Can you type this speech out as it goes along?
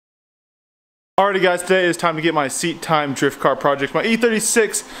Alrighty guys, today is time to get my seat time drift car project. My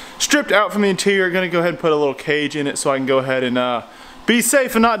E36 stripped out from the interior. Gonna go ahead and put a little cage in it so I can go ahead and be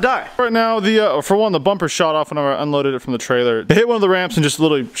safe and not die. Right now, the bumper shot off when I unloaded it from the trailer. It hit one of the ramps and just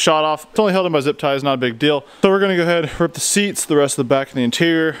literally shot off. It's only held in by zip ties, not a big deal. So we're gonna go ahead and rip the seats, the rest of the back and the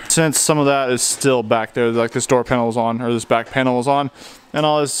interior. Since some of that is still back there, like this door panel is on, or this back panel is on, and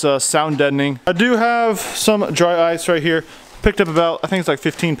all this sound deadening. I do have some dry ice right here. Picked up about, I think it's like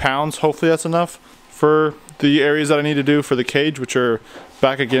 15 pounds. Hopefully that's enough for the areas that I need to do for the cage, which are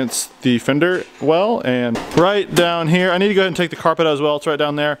back against the fender well. And right down here, I need to go ahead and take the carpet out as well. It's right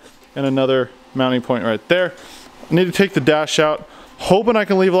down there, and another mounting point right there. I need to take the dash out. Hoping I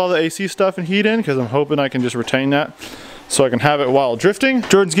can leave all the AC stuff and heat in, because I'm hoping I can just retain that so I can have it while drifting.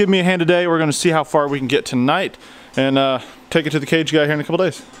 Jordan's giving me a hand today. We're gonna see how far we can get tonight and take it to the cage guy here in a couple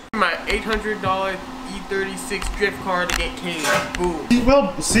days. My $800 E36 drift car to get caged. Boom.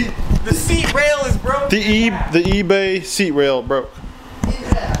 Well, see, the seat rail is broke. The eBay seat rail broke.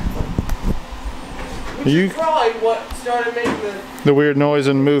 Yeah. Which is probably what started making the weird noise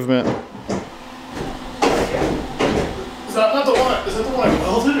and movement. Is that not the one? Is that the one I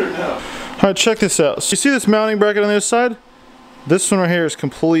welded or no? Alright, check this out. So you see this mounting bracket on the other side? This one right here is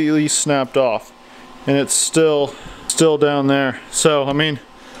completely snapped off. And it's still down there. So, I mean,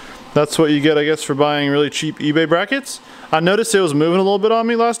 that's what you get, I guess, for buying really cheap eBay brackets. I noticed it was moving a little bit on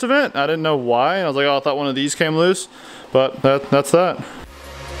me last event. I didn't know why. And I was like, oh, I thought one of these came loose. But that's that.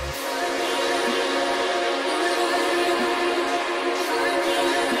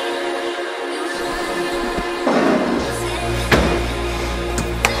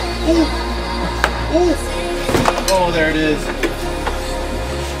 Oh, there it is.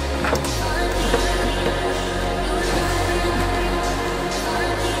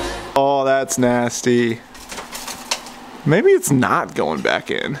 Oh, that's nasty. Maybe it's not going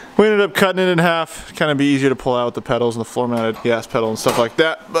back in. We ended up cutting it in half. Kind of be easier to pull out with the pedals and the floor mounted gas pedal and stuff like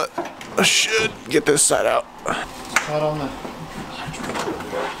that, but I should get this side out.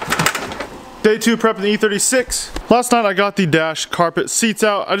 Day 2 prepping the E36. Last night I got the dash carpet seats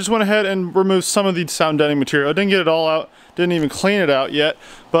out. I just went ahead and removed some of the sound deadening material. I didn't get it all out, didn't even clean it out yet,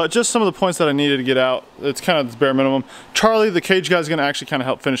 but just some of the points that I needed to get out. It's kind of the bare minimum. Charlie, the cage guy, is gonna actually kind of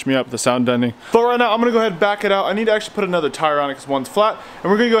help finish me up with the sound deadening. But right now I'm gonna go ahead and back it out. I need to actually put another tire on it because one's flat,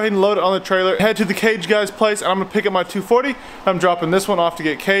 and we're gonna go ahead and load it on the trailer, head to the cage guy's place, and I'm gonna pick up my 240. I'm dropping this one off to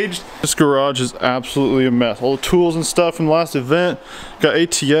get caged. This garage is absolutely a mess. All the tools and stuff from the last event. Got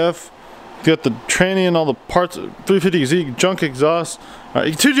ATF. Got the tranny and all the parts, 350Z junk exhaust,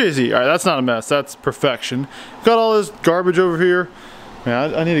 2JZ, alright, that's not a mess, that's perfection. Got all this garbage over here.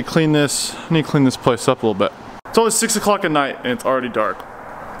 Man, I need to clean this, place up a little bit. It's only 6 o'clock at night and it's already dark.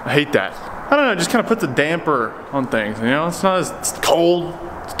 I hate that. I don't know, just kind of put the damper on things, you know? It's not as, it's cold,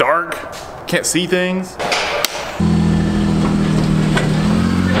 it's dark, can't see things.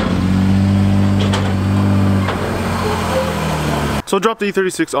 So I dropped the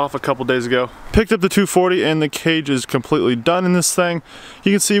E36 off a couple days ago. Picked up the 240 and the cage is completely done in this thing.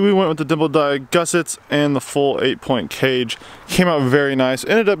 You can see we went with the dimple die gussets and the full 8-point cage. Came out very nice.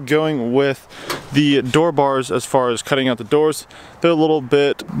 Ended up going with the door bars as far as cutting out the doors. They're a little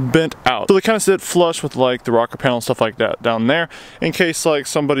bit bent out. So they kind of sit flush with like the rocker panel and stuff like that down there. In case like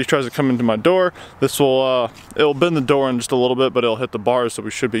somebody tries to come into my door, this will, it'll bend the door in just a little bit, but it'll hit the bars, so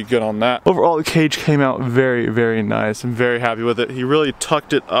we should be good on that. Overall, the cage came out very, very nice. I'm very happy with it. He really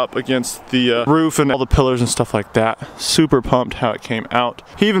tucked it up against the roof and all the pillars and stuff like that. Super pumped how it came out.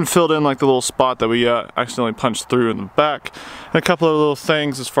 He even filled in like the little spot that we accidentally punched through in the back. And a couple of little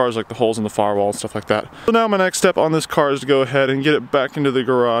things as far as like the holes in the firewall and stuff like that. So now my next step on this car is to go ahead and get it back into the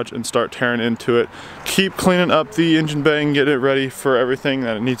garage and start tearing into it. Keep cleaning up the engine bay and getting it ready for everything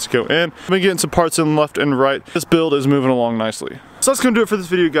that it needs to go in. I've been getting some parts in left and right. This build is moving along nicely. So that's gonna do it for this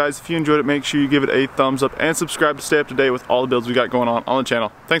video, guys. If you enjoyed it, make sure you give it a thumbs up and subscribe to stay up to date with all the builds we got going on the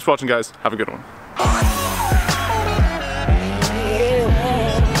channel. Thanks for watching, guys. Have a good one.